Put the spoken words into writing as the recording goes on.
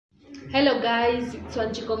Hello guys, it's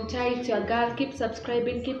Wanjiko Mtai, it's your girl. Keep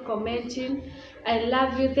subscribing, keep commenting. I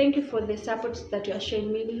love you. Thank you for the support that you are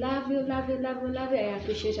showing me. Love you, love you, love you, love you. I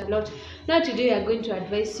appreciate a lot. Now today we are going to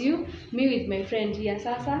advise you, me with my friend here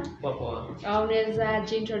sasa.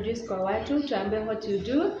 Unaweza introduce kwa watu, tuambie what you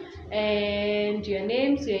do and your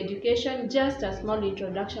names, your education, just a small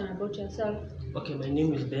introduction about yourself. Okay, my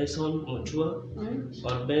name is Benson Mutua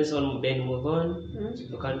or Benson Ben Movon.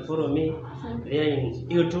 You can follow me there in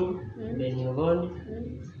YouTube, Ben Movon.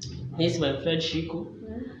 This is my friend Shiku.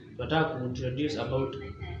 Nataka kuintroduce about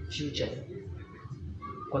future.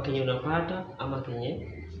 Kwa kenye unapata ama kenye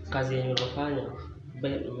kazi yenye unafanya.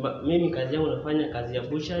 Mimi kazi yangu nafanya kazi ya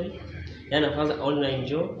butchery. Nafanya online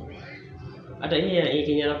job. Hata yeye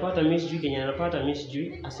kenye anapata mimi sijui, kenye anapata mimi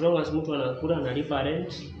sijui. As long as mtu anakula analipa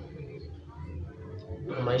rent,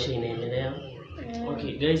 maisha inaendelea.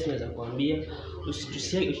 Okay guys, naweza kuambia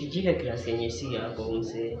usijike class yenye si hapo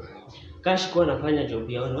mse. Cash kwa anafanya job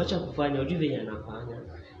yao, acha kufanya ujue venye anafanya.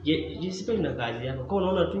 Jisipe na kazi yako. Kwa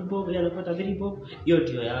unaona tu bob yeye anapata 3 bob, hiyo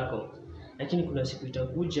ndio yako. Lakini kuna siku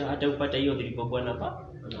itakuja hata upata hiyo 3 bob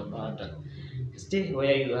anapata. Stay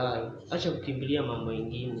where you are. Acha kukimbilia mambo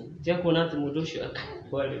mengine. Sio kuona mtu mdosho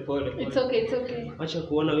pole. It's okay. Acha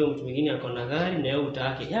kuona huyo mtu mwingine ako na gari na wewe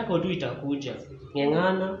utake. Yako tu itakuja.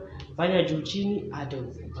 Ngengana, fanya juu chini hata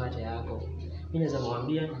upate yako. Mimi naweza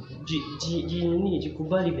mwambia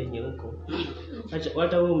jikubali venye uko. Acha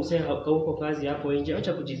hata wewe msee huko kazi hapo nje,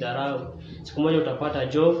 acha kujidharau. Siku moja utapata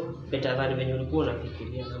job better than venye ulikuwa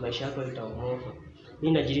unafikiria na maisha yako itaongoka.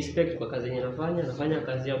 Mimi najirespect kwa kazi yenye nafanya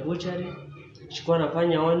kazi ya butchery. Chukua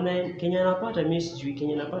nafanya online, Kenya napata mimi sijui,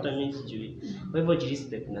 Kenya napata mimi sijui. Kwa hivyo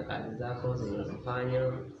jirespect na kazi zako zenye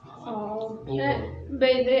unafanya.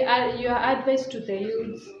 By your advice to the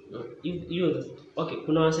youth. Okay,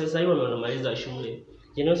 kuna wase sasa hivi wanamaliza shule.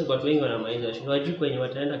 Jeneusi kwa watu wengi wanamaliza shule. Wajui kwenye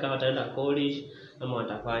wataenda, kama wataenda college ama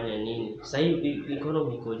watafanya nini. Sasa hivi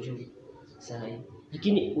economy iko juu. Sasa hivi.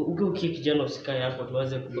 Lakini ukiwa kijana usikae hapo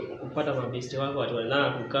tuanze kupata mabesti wako watu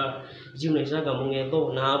wanataka kukaa. Unaishaga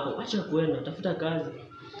mungetho na hapo. Acha kuenda, tafuta kazi.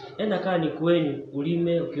 Enda kaa ni kwenyu,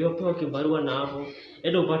 ulime, ukipewa kibarua na hapo.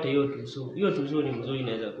 Enda upate hiyo tuzo. Hiyo tuzo ni mzuri,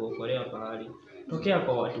 inaweza kuokolea pahali. Tokea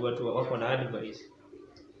kwa watu wako na advice.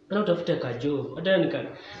 Na utafute ka job.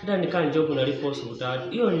 Hata nika job unalipo 3.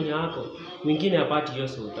 Hiyo ni yako. Mwingine apati hiyo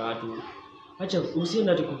 3. Acha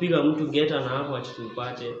usiende ati kupiga mtu geta na hapo ati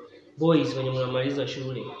tupate. Boys wenye mnamaliza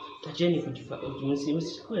shule, tacheni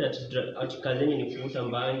msikuwe ati kazi yenu ni kuvuta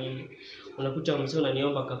mbangi. Unakuta msee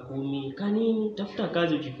unaniomba ka 10. Kanini? Tafuta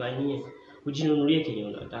kazi ujifanyie. Ujinunulie kenye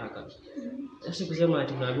unataka. Sasa kusema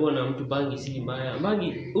ati unaambiwa na mtu bangi si mbaya.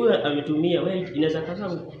 Bangi huyo ametumia, wewe inaweza kasa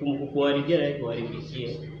kukuharibia yake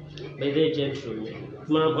kuharibikie. By the gentlemen,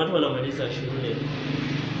 watu wanamaliza shule.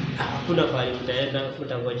 Hakuna pale mtaenda,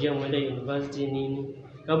 mtangojea mwende university nini.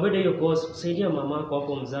 Kabla hiyo course, saidia mamako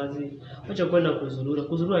hapo mzazi. Acha kwenda kuzurura.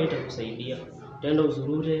 Kuzurura haitakusaidia. Utaenda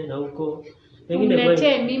uzurure na huko. Pengine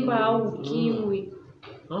mletee mimba au ukimwi.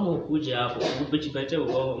 Mama ukuje hapo, ujipatie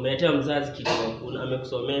uongo. Mletea mzazi kitu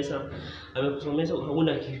amekusomesha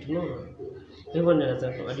hauna kitu no. Hivyo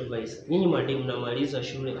naweza kwa advice. Nyinyi madem mnamaliza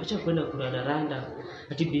shule, acha kwenda kurandaranda.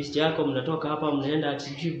 Ati best yako mnatoka hapa mnaenda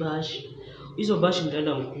ati bash. Hizo bash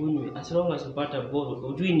mtaenda mkunywe. As long as upata ball,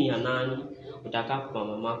 ujui ni ya nani. Utakaa kwa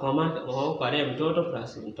mama pale mtoto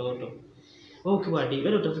plus mtoto. Wewe ukiwa dai,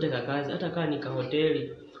 wewe utafute kazi, hata kama ni ka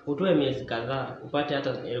hoteli, utoe miezi kadhaa, upate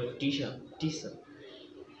hata 9,000.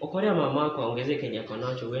 Okolea mamako aongezee kenye yako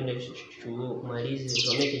nacho, uende chuo, malize,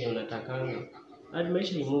 usome kenye unatakanga.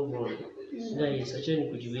 Maisha ni move on. Guys, acheni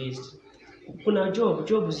kujiwaste. Kuna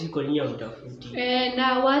job ziko nia mtafuti.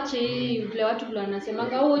 Na wache vile watu vile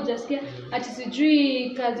wanasemanga hujasikia ati sijui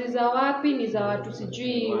kazi za wapi ni za watu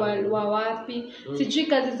sijui wa wapi, sijui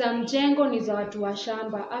kazi za mjengo ni za watu wa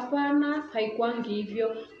shamba. Hapana, haikwangi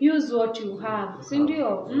hivyo. Use what you have, si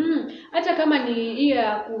ndio? Hata kama ni hiyo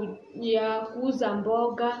ya kuuza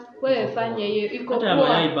mboga, wewe fanya hiyo, iko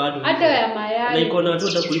poa. Hata ya mayai. Na iko na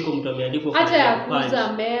watu kuliko mtu ameandikwa hata ya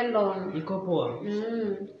kuuza melon. Iko poa.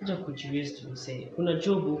 Acha kujiwaste msee. Kuna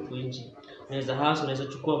job huko nje. Unaweza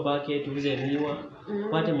chukua bucket, uuze miwa,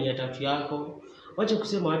 upate 300 yako. Wacha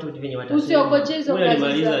kusema watu venye watasema. Usiogoje hizo kazi.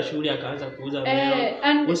 Alimaliza shule akaanza kuuza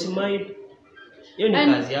miwa. Usimai. Hiyo ni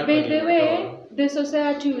kazi yako. By the way, the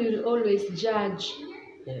society will always judge.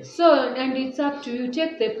 Yes. So and it's up to you,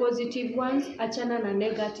 take the positive ones, achana na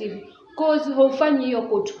negative. Cause hufanyi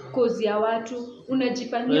hiyo cause ya watu,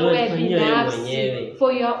 unajifanyia wewe binafsi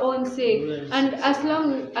for your own sake. Yes. And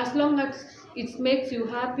as long as it makes you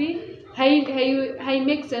happy, hai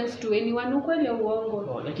make sense to anyone. Ukweli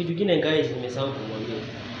uongo. Na kitu kingine guys nimesahau kumwambia.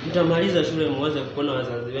 Mtamaliza shule mwanze kuona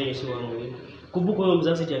wazazi wenu si wa muhimu. Kumbuka huyo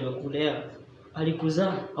mzazi ndiye amekulea.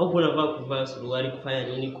 Alikuzaa au unavaa kuvaa suruali kufanya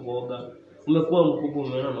nini kuoga. Umekuwa mkubwa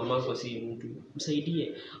umeona mamako si mtu.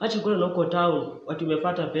 Msaidie. Acha kwenda na huko town, watu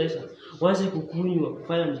umepata pesa, waanze kukunywa,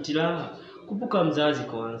 kufanya mitiraha. Kumbuka mzazi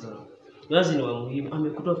kwanza. Mzazi ni wa muhimu,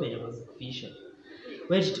 amekutoa penye amekufisha.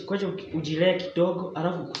 Wewe kwaje ujilee kidogo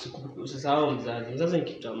alafu usisahau mzazi. Mzazi ni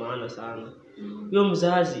kitu cha maana sana. Huyo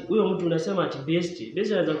mzazi, huyo mtu unasema ati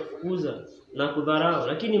best anaweza kukuza na kudharau,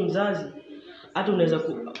 lakini mzazi hata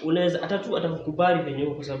unaweza atakukubali penye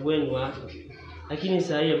uko kwa sababu wewe ni wako. Lakini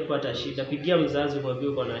saa hii ukipata shida, pigia mzazi mwambie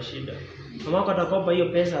uko na shida. Mama yako atakopa hiyo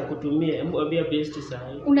pesa akutumie, hebu ambia best saa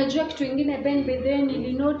hii. Unajua kitu kingine Ben Bedhen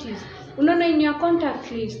nili notice. Unaona in your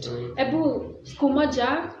contact list. Hebu siku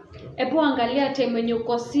moja, hebu angalia time when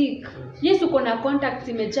uko sick. Yes uko na contacts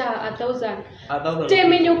imejaa 1000. Time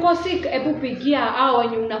when uko sick, hebu pigia hao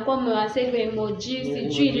wenye unakuwa umewasave emoji,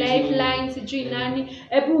 sijui lifeline, sijui nani,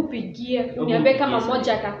 hebu upigie. Uniambie kama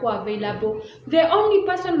mmoja atakuwa available. The only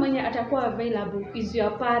person mwenye atakuwa available is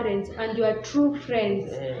your parents and your true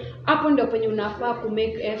friends. Hapo ndio penye unafaa ku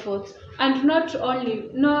make efforts, and not only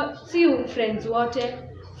few friends wote,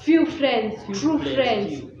 few friends, true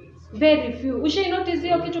friends. Very few. Notice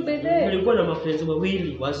hiyo kitu Bedhe. Nilikuwa na mafriends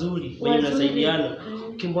wawili wazuri wenye wanasaidiana.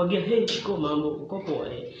 Ukimwagia hey chiko mambo uko poa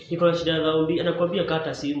niko na shida za umbi anakuambia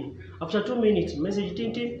kata simu. After 2 minutes message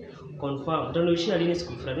tinti confirm. Utanuishia lini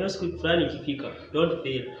siku fulani. Hiyo siku fulani ikifika don't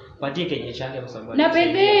fail. Patie kenye chake kwa sababu. Na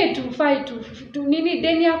Bedhe tu nini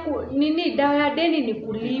deni yako nini dawa ya deni ni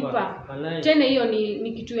kulipa. Tena hiyo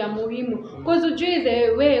ni kitu ya muhimu. Cause ujue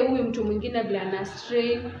the way huyu mtu mwingine bila ana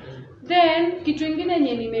strain. Then kitu kingine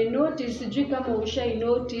yenye nime notice sijui kama ushai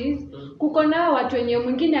notice kuko nao watu wenye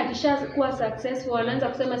mwingine akishakuwa successful wanaanza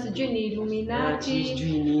kusema sijui ni Illuminati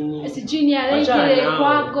sijui ni alete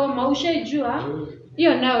kwako maushaijua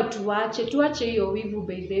hiyo nao tuache hiyo wivu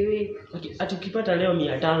by the way. Ati ukipata leo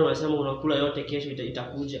 500 unasema unakula yote kesho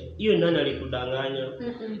itakuja. Hiyo nani alikudanganya?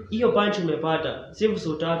 Hiyo punch umepata save so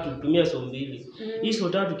 3 tumia so 2. Hii so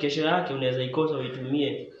 3 kesho yake unaweza ikosa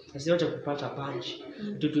uitumie. Sasa acha kupata punch.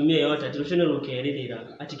 Tutumie yote tushone rukerira.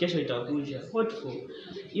 Ati kesho itakuja. What for?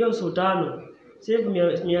 Hiyo so 5 save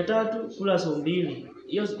 300 kula so 2.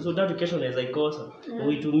 Hiyo so 3 kesho unaweza ikosa.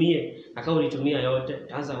 Uitumie. Akao ulitumia yote.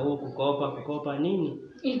 Anza kukopa nini?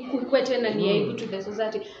 Ikukwe tena ni aibu to the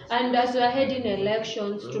society. And as we are heading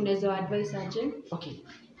elections tunaweza advise aje? Okay.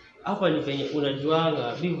 Hapa ni penye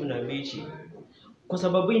unajuanga bivu na bichi. Kwa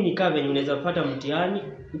sababu hii ni kama venye unaweza kupata mtihani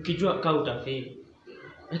ukijua kama utafeli.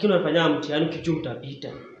 Lakini unafanya mtihani ukijua utapita.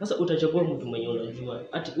 Sasa utachagua mtu mwenye unajua.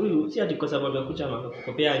 Ati huyu si ati kwa sababu amekuja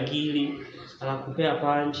akakupea ngili, akakupea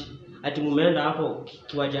punch. Ati mumeenda hapo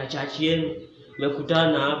kiwanja chachi yenu,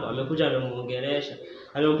 mmekutana hapo, amekuja anamuongelesha.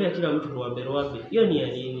 Anaombea kila mtu ruambe. Hiyo ni ya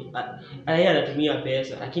nini? Yeye anatumia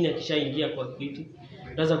pesa, lakini akishaingia kwa kitu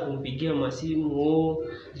utaanza kumpigia masimu,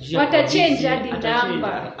 wata change hadi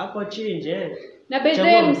namba. Hapo change Na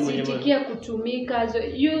Bedhe msitikia kutumika, so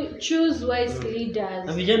you choose wise leaders.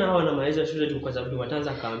 Na vijana hawa wanamaliza shule tu kwa sababu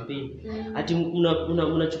wataanza campaign. Ati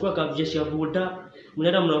unachukua kajeshi ya boda,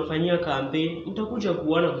 mnaenda mnafanyia campaign, mtakuja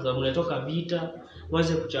kuona kwa sababu mnatoka vita,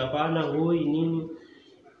 mwanze kuchapana, hoi nini.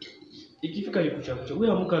 Ikifika likuchagua,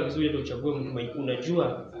 wewe amka vizuri ndio uchague mtu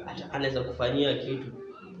unajua anaweza kufanyia kitu.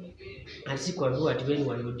 Asikwambia ati wewe ni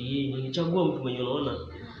wa UDA, ni chagua mtu mwenye unaona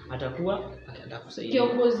atakuwa atakusaidia.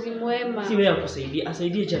 Kiongozi mwema. Si wewe akusaidia,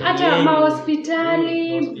 asaidie jamii. Hata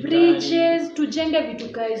hospitali, bridges, tujenge vitu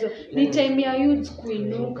hizo. Ni time ya youth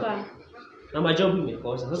kuinuka. Na majob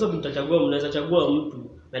imekosa. Sasa mtachagua, mnaweza chagua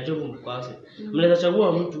mtu na job mkose. Mnaweza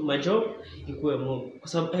chagua mtu majob ikuwe Mungu. Kwa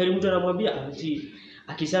sababu heri mtu anamwambia ati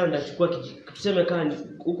akisema ndachukua tuseme kama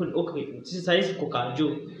huko sisi sasa hivi kwa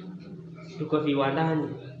juu. Tuko viwandani.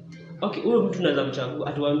 Okay, huyo mtu anaweza mchagua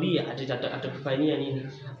atuambie atakufanyia nini.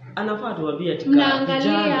 Anafaa tuambie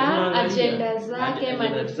tunaangalia agenda zake,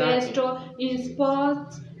 manifesto, in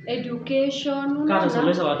sports, education, kama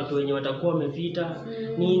somesha watoto wenye watakuwa wamepita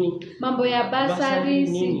nini, mambo ya basari,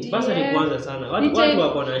 basari kwanza sana. Watu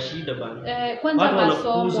wako na shida bana. Kwanza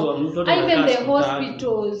masomo, even the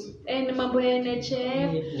hospitals and mambo ya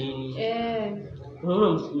NHF nini.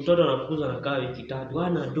 Unaona mtoto anafukuzwa na kaa wiki 3,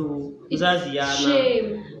 hana do, mzazi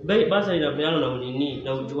yana. Basi inapeana na nini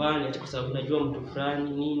na ujuani ati kwa sababu najua mtu fulani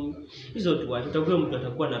nini. Hizo tu watu utakuwa mtu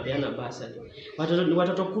atakuwa anapeana basari.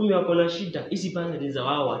 Watoto 10 wako na shida. Hizi basari ni za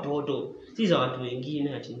wao watoto, si za watu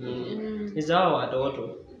wengine ati nini. Ni za wao watoto.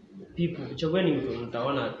 people. Chagueni mtu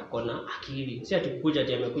mtaona ako na akili. Si atukuja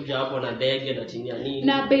ati amekuja hapo na ndege na tinia nini.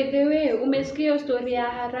 Na by the way, umesikia story ya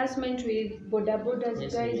harassment with bodabodas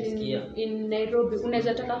guys in Nairobi.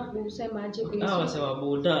 Unaweza taka kusema aje kuhusu? Sawa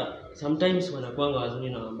boda sometimes wanakuanga wazuri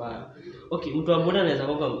na wabaya. Okay, mtu wa boda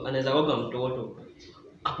anaweza koga mtoto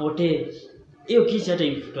apotee. Hiyo kesi hata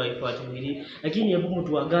ifutaifuatilia. Lakini hebu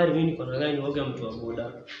mtu wa gari, mimi niko na gari nioga mtu wa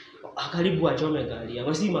boda. Karibu achome gari.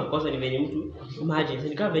 Ama si makosa ni venye mtu imagine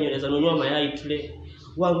ni kama venye unaweza nunua mayai tule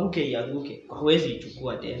uanguke ianguke. Hawezi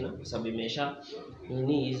ichukua tena kwa sababu imesha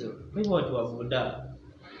nini hizo. Kwa hivyo watu wa boda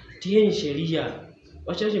tieni sheria.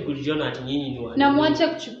 Wachache kujiona ati nyinyi ni watu. Na mwache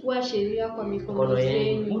kuchukua sheria kwa mikono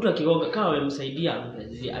yenu. Mtu akigonga kama amemsaidia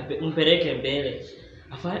mpeleke mbele.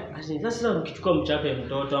 Sasa ukichukua mchape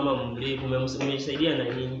mtoto ama mlevu umemsaidia na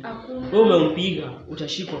nini? Wewe umempiga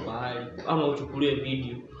utashikwa pahali ama uchukuliwe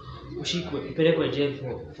video. Ushikwe upelekwe jail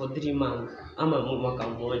for 3 months ama mwaka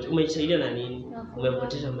mmoja. Umesaidia na nini?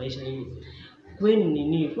 Umepoteza maisha nini? Kwani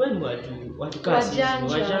nini? Kwani watu kasi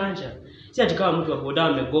wajanja. Si ati kama mtu wa boda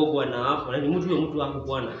amegogwa na hapo, na ni mtu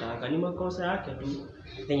hapo anataka. Ni makosa yake tu.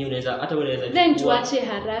 Yenye unaweza then tuache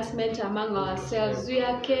harassment among ourselves. We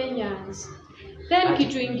are Kenyans. Then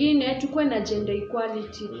kitu ingine tukue na gender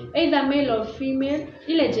equality. Either male or female,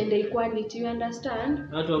 ile gender equality, you understand?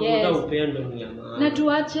 Yes. Upendo ni maana. Na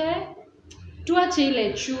tuache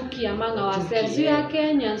ile chuki among ourselves. We are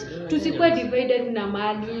Kenyans. Tusikue divided na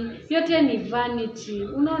mali. Yote ni vanity.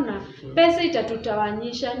 Unaona? Pesa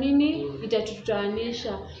itatutawanyisha nini?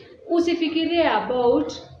 Itatutawanyisha. Usifikirie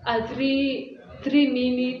about a 3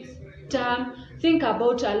 minutes term. Think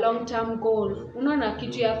about a long term goal. Unaona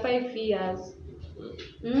kitu ya 5 years.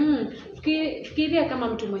 Fikiria kama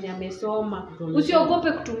mtu mwenye amesoma.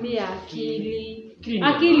 Usiogope kutumia akili.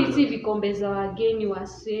 Akili si vikombe za wageni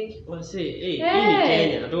wase. Hii ni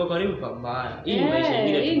Kenya, natoka karibu pambaya.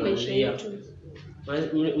 Hii ni maisha yetu.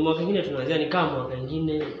 Mwaka mwingine tunaanzia ni kama mwaka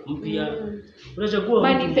mwingine mpya. Unachagua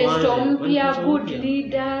manifesto mpya, good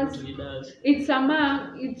leaders.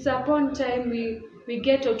 It's upon time we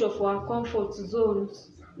get out of our comfort zones.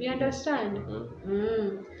 You understand?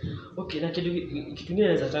 Okay, na kitu kingine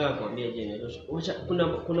naweza taka kuambia generation.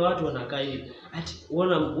 Kuna watu wanakaa hivi ati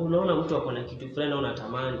unaona mtu ako na kitu fulani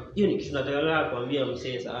unatamani. Hiyo ni kitu nataka kuambia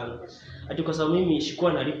msee sana. Ati kwa sababu mimi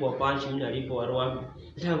shikwa nalipwa punch, mimi nalipwa rwabi.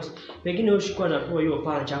 Pengine ushikwa napewa hiyo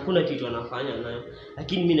punch, hakuna kitu anafanya nayo.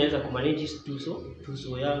 Lakini mimi naweza kumanage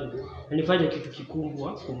tuso yangu. Na nifanye kitu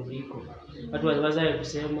kikumbwa kumliko. Watu wazae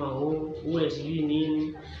kusema ule sijui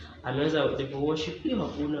nini. Anaweza worship hiyo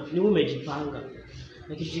hakuna. Ni umejipanga.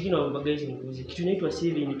 Na kitu kingine wambaga hizi nikuzi. Kitu inaitwa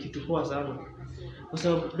CV ni kitu poa sana. Kwa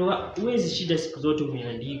sababu huwezi shida siku zote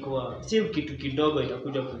umeandikwa. Save kitu kidogo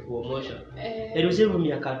itakuja kukuomosha. Yaani save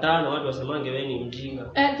miaka 5 watu wasemange wewe ni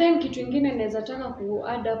mjinga. Then kitu kingine naweza taka ku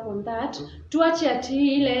add up on that. Tuache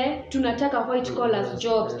ati ile tunataka white collars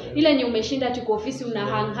jobs. Ile yenye umeshinda ati kwa ofisi una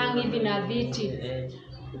hang hivi na viti.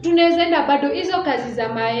 Tunaweza enda bado hizo kazi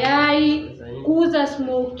za mayai, kuuza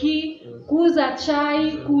smoky, kuuza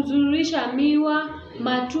chai, kuzurisha miwa,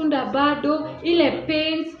 matunda bado, ile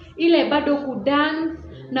paints, ile bado kudance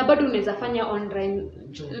na bado unaweza fanya online.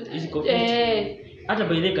 Hata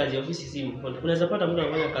by the kazi ya ofisi si important. Unaweza pata mtu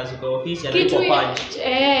anafanya kazi kwa ofisi analipwa punch.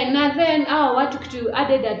 Na then watu kitu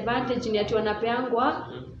added advantage ni ati wanapeangwa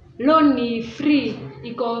loan ni free,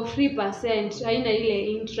 iko 3%, haina ile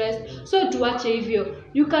interest. So tuache hivyo.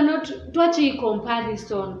 Tuache hii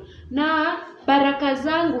comparison. Na baraka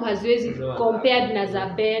zangu haziwezi compared na za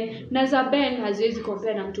Ben, na za Ben haziwezi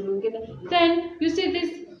compare na mtu mwingine. Then you see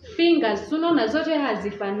these fingers, unaona zote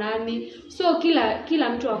hazifanani. So kila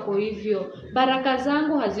mtu ako hivyo. Baraka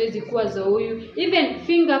zangu haziwezi kuwa za huyu. Even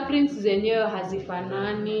fingerprints zenyewe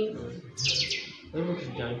hazifanani. Wewe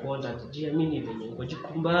kitu jiamini venye uko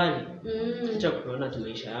jikumbali. Acha kuona tu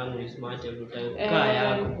maisha yangu ni smart every time. Kaa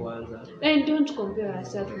yako kwanza. And don't compare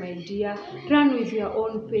yourself my dear. Run with your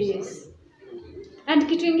own pace. And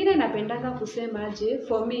kitu kingine napendanga kusema aje,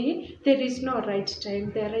 for me there is no right time.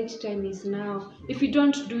 The right time is now. If you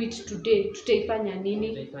don't do it today, tutaifanya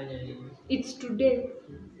nini? It's today.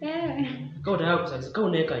 Kama unataka kusucceed, kama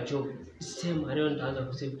unaweka job, sema leo nitaanza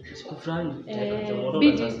kusema siku fulani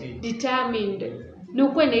be determined.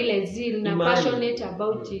 Nuko na ile zeal na passionate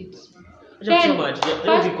about it.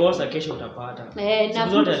 Leo vikosa kesho utapata. Na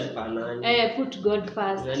zote zifanani. Put God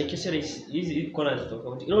first. Na nikisema hizi kona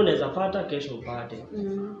tofauti. Leo unaweza pata kesho upate.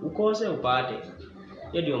 Ukose upate.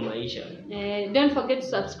 Hiyo ndio maisha. Don't forget to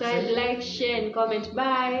subscribe, like, share and comment.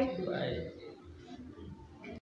 Bye. Bye.